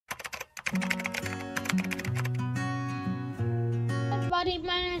Everybody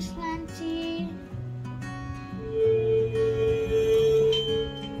minus 20.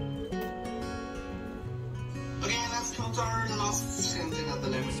 Okay, let's come to our last sentence of the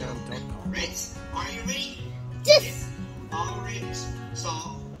lemon dog. Right? Are you ready? Yes. Alright. So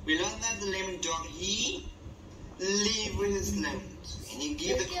we learned that the lemon dog, he live with his lemons and he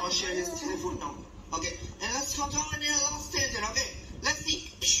give the concierge his telephone number. Okay, and let's come to our last sentence. Okay, let's see.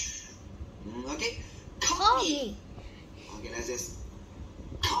 Okay, call me. Okay, let's just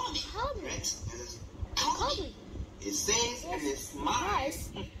call me. Right? Let's just call me. It says and it smiles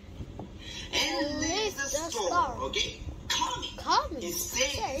and leaves the store. Okay, call me. It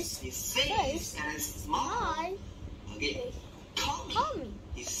says and it smiles. Okay, call me.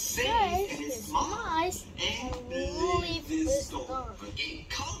 It says and it smiles and leaves the store. Okay,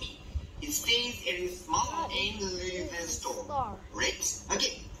 call me. It stays and it smiles and leaves the store. Right?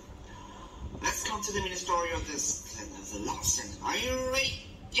 Okay. Let's come to the ministory of this sentence, the last sentence. Are you ready?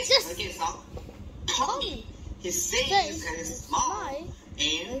 Yes. Okay, so call me. He says and he smiles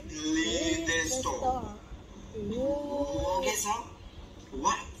and leaves the store. Okay, so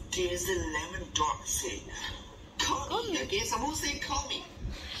what does the lemon dog say? Call me. Okay, so who say call me?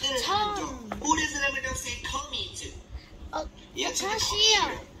 The lemon dog. Who does the lemon dog say call me to? Yeah, to the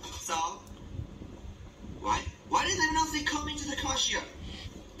cashier. So why does the lemon dog say call me to the cashier?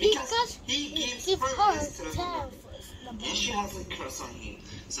 Because he gives her his telephone number. And she has a crush on him.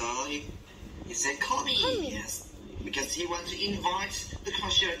 So he said, call me. Yes. Because he wants to invite the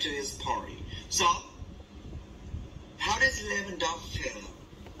cashier to his party. So, how does the lemon dog feel?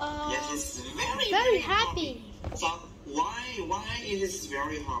 Yes, he's very happy. So, why is he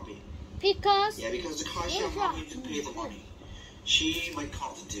very happy? Because the cashier wants him to pay the money. She might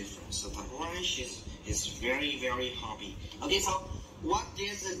call the difference. So that's why he's very, very happy. Okay, so what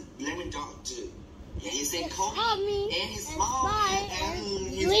does the lemon dog do? Yeah, he said call me and he smiled and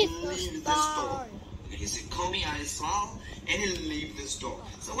he leaves the store. He said call me and he smiled and he leaves the store.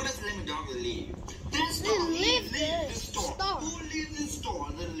 So what does the lemon dog leave? The store. He leaves the store. Who leaves the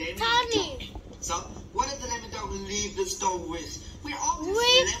store? The lemon dog. So what does the lemon dog leave the store with? We're all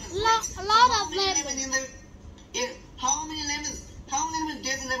lemons. A lot of lemons. How many lemons? How many lemons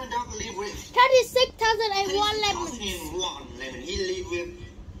does the lemon dog live with? 36,001 lemons. 36,001 lemons. He lives with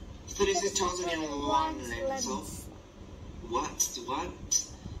 36,001 lemons. So, what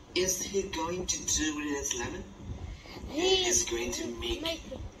is he going to do with his lemon? He's going to make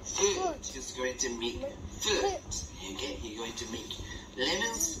food. He's going to make food. Okay, he's going to make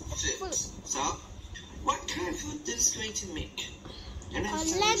lemons food. So, what kind of food is he going to make? Lemon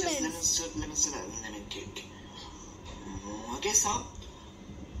soup, lemon salad, lemon cake. Okay, so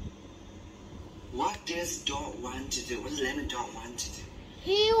what does dog want to do? What does lemon dog want to do?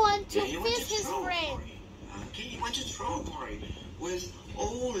 He wants to feed his friend. Okay, he wants to throw a party with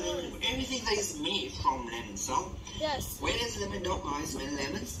all lemon, everything that is made from lemon. So where does lemon dog buy his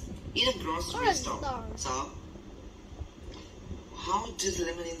lemons? In a grocery store. So how does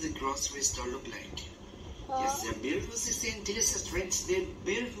lemon in the grocery store look like? Yes, they're beautiful, sexy, and delicious, right? They're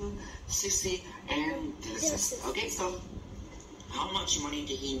beautiful, sexy, and delicious. Okay, so how much money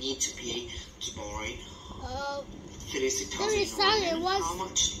did he need to pay to buy 36,000? How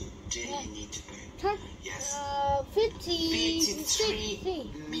much did he need to pay? Yes,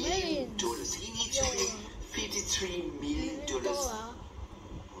 $53 million. He needs to pay $53 million.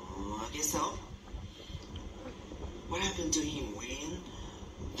 Okay, so what happened to him when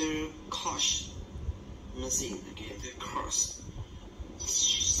the cash machine, the cross,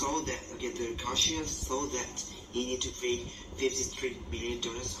 so that the cashier saw that he need to pay $53 million.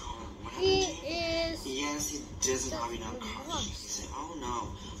 What happened to him? Yes, he doesn't have enough cash. He said, oh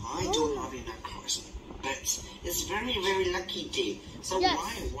no, I don't have enough cash. But it's very, very lucky day. So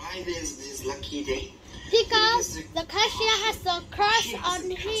why there's this lucky day? Because the cashier has a crush on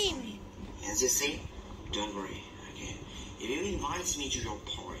him. And they say, don't worry, okay, if you invite me to your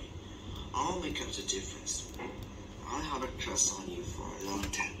party, I'll make up the difference. I'll have a crush on you for a long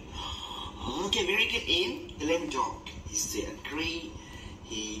time. Okay, very good. In the lemon dog, he said agree.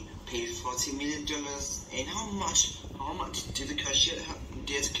 He paid $40 million. And how much did the cashier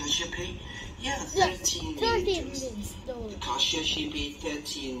pay? Yeah, $13 million. The cashier, she paid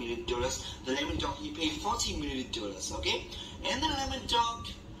 $13 million. The lemon dog, he paid $40 million. Okay, and the lemon dog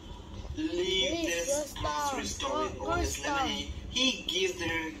leave this grocery store with all his lemonade. He gives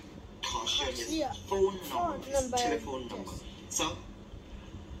the cashier his phone number, his telephone number. So,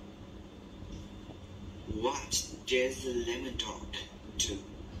 what does the lemon dog do?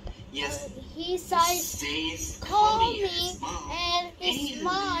 Yes, he says, call me, and he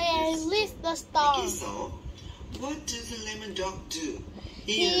smiles and leaves the store. Okay, so what does the lemon dog do?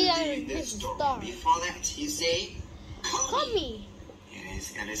 He leave the store. Before that, he say, Call me.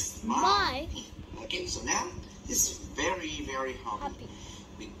 Yes, and it's smile. My. Okay, so now he's very, very happy.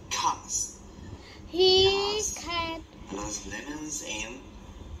 Because he can loves lemons and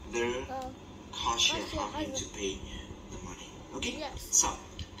the cashier help him to pay the money. Okay? Yes. So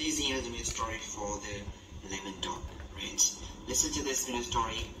this is the main story for the lemon dog. Right? Listen to this new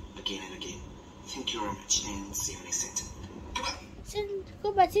story again and again. Thank you very much and see you next time. Goodbye.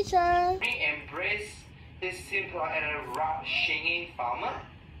 Goodbye, teacher. Embrace this simple and rock singing farmer.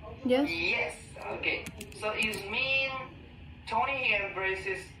 Yes. Yes. Okay. So it means Tony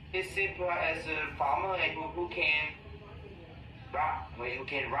embraces his simple as a farmer and who can rock, who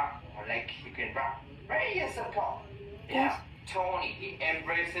can rock, or like he can rock. Right? Yes, of course. Yeah. Tony, he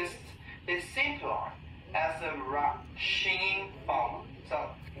embraces his simple as a rock singing farmer. So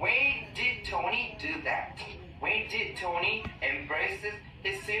when did Tony do that? When did Tony embrace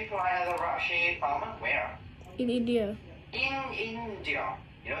his simple as a rock singing farmer? Where? In India. In India.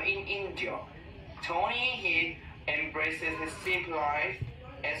 You know, in India. Tony, he embraces his simple life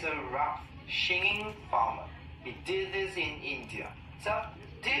as a rock singing farmer. He did this in India. So,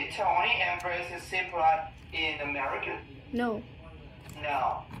 did Tony embrace his simple life in America? No.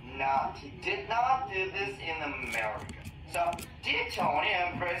 No, he did not do this in America. So, did Tony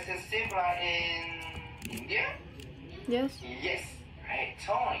embrace his simple life in India? Yes. Yes, right.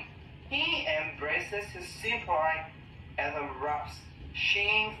 Tony, he embraces his simple life as a rock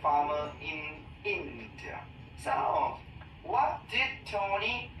singing farmer in India. So, what did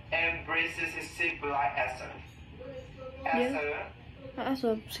Tony embrace his simple life as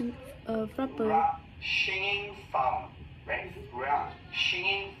a proper rock singing farmer, right? Rock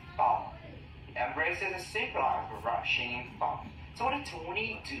singing farmer. Embraces his simple life as a rock singing farmer. So what did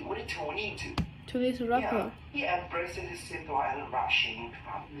Tony do? Tony is a rapper. Yeah, he embraces his simple life as a rock singing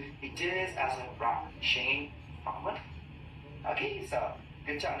farmer. He did this as a rock singing farmer. Okay, so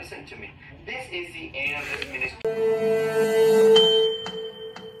good job. Listen to me. This is the end of this ministry.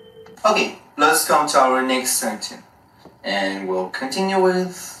 Okay, let's come to our next section. And we'll continue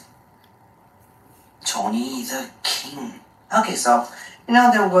with Tony the King. Okay, so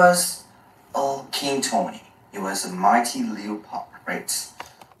there was a King Tony. He was a mighty leopard, right?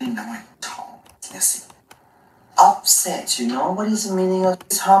 And now I'm tall. Let's see. Upset, what is the meaning of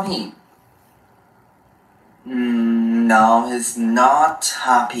this happy? No, he's not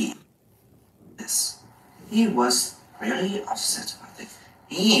happy. Yes. He was really upset about it.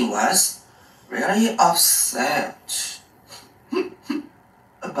 He was really upset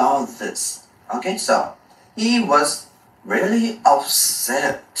about this. Okay, so he was really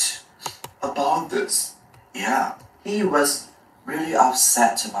upset about this. Yeah, he was really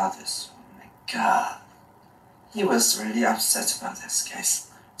upset about this. Oh my God. He was really upset about this,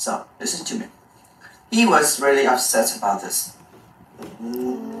 guys. So, listen to me. He was really upset about this.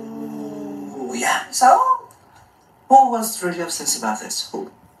 Ooh, yeah. So, who was really upset about this?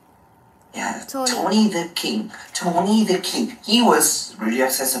 Who? Yeah, Tony the King. Tony the King. He was really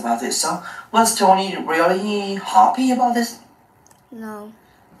upset about this. So, was Tony really happy about this? No.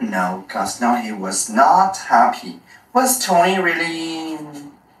 No, because now he was not happy. Was Tony really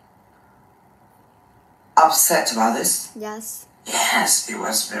upset about this? Yes. Yes, he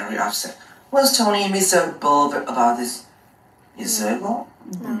was very upset. Was Tony miserable about this? Miserable?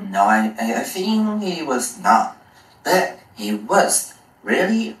 No, I think he was not. But he was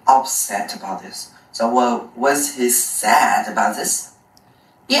really upset about this. So was he sad about this?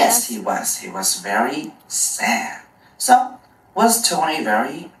 Yes, he was. He was very sad. So, was Tony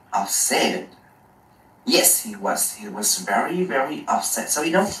very upset? Yes, he was. He was very, very upset. So,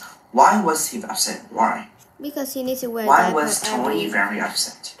 why was he upset? Why? Because he needs to wear Why was Tony very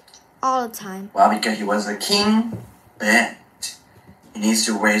upset? All the time. Well, because he was a king, but he needs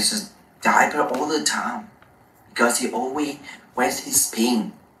to wear his diaper all the time. Because he always wears his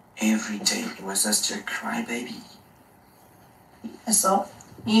pin every day. He was just a crybaby. So,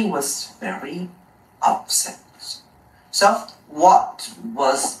 he was very upset. So, what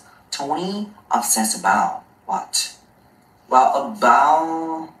was Tony upset about? What? Well,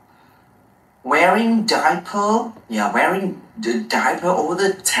 about wearing diaper. Yeah, wearing the diaper all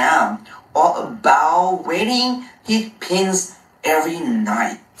the time. Or about wearing his pins every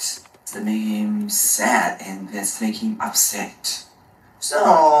night. That make him sad and that's make him upset.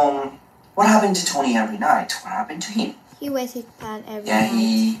 So, what happened to Tony every night? What happened to him? He wears his pants every night. Yeah,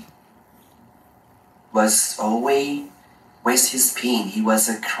 he was always wears his pin. He was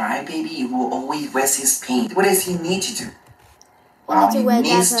a crybaby who always wears his pin. What does he need to do? wear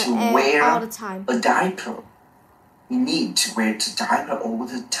needs diaper to wear all the time. a diaper. He need to wear the diaper all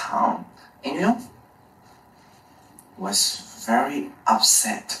the time. And you know, he was very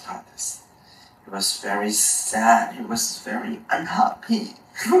upset about this. He was very sad. He was very unhappy.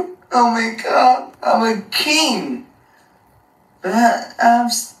 Oh my God, I'm a king. But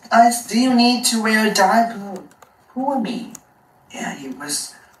I still need to wear a diaper. Poor me. Yeah, he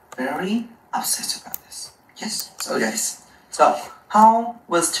was very upset about this. Yes, so guys. So, how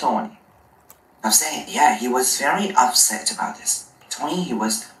was Tony? I'm saying, yeah, he was very upset about this. Tony, he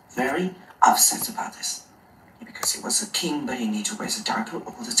was very upset about this. Because he was a king, but he need to wear a diaper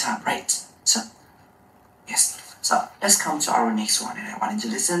all the time, right? So, yes. So, let's come to our next one. And I want you to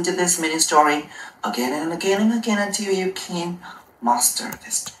listen to this mini story again and again and again until you can master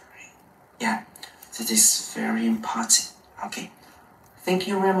this story. Yeah, so this is very important. Okay. Thank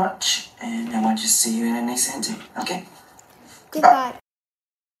you very much. And I want to see you in the next ending. Okay. Goodbye.